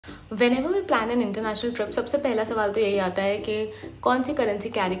Whenever we plan an international trip, सबसे पहला सवाल तो यही आता है कि कौन सी करेंसी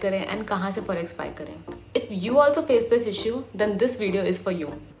कैरी करें एंड कहाँ से फॉरेक्स बाय करें. If you also face this issue, then this video is for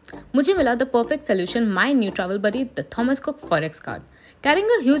you. मुझे मिला the perfect solution, my new travel buddy, the Thomas Cook Forex card. Carrying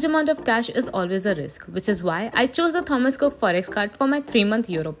a huge amount of cash is always a risk, which is why I chose the Thomas Cook Forex card for my 3-month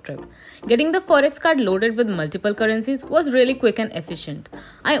Europe trip. Getting the Forex card loaded with multiple currencies was really quick and efficient.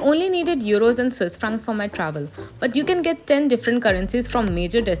 I only needed euros and Swiss francs for my travel, but you can get 10 different currencies from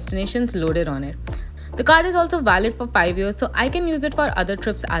major destinations loaded on it. The card is also valid for 5 years, so I can use it for other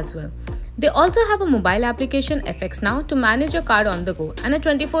trips as well. They also have a mobile application FX Now to manage your card on the go and a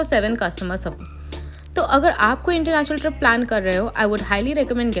 24/7 customer support. तो अगर आप कोई international trip plan कर रहे हो, I would highly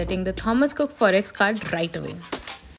recommend getting the Thomas Cook Forex card right away.